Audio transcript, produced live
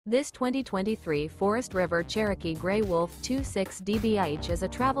This 2023 Forest River Cherokee Grey Wolf 26 DBH is a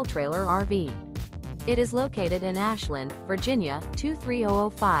travel trailer RV. It is located in Ashland, Virginia,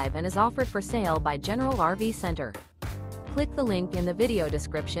 23005 and is offered for sale by General RV Center. Click the link in the video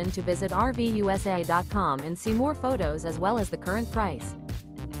description to visit RVUSA.com and see more photos as well as the current price.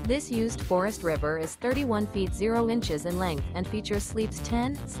 This used Forest River is 31 feet 0 inches in length and features sleeps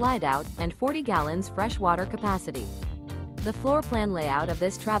 10, slide-out, and 40 gallons fresh water capacity. The floor plan layout of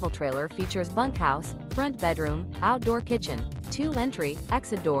this travel trailer features bunkhouse, front bedroom, outdoor kitchen, 2 entry,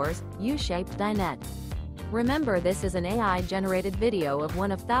 exit doors, U-shaped dinette. Remember, this is an AI-generated video of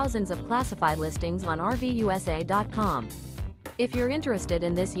one of thousands of classified listings on RVUSA.com. If you're interested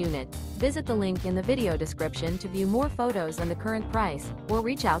in this unit, visit the link in the video description to view more photos and the current price, or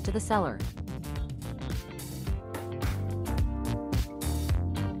reach out to the seller.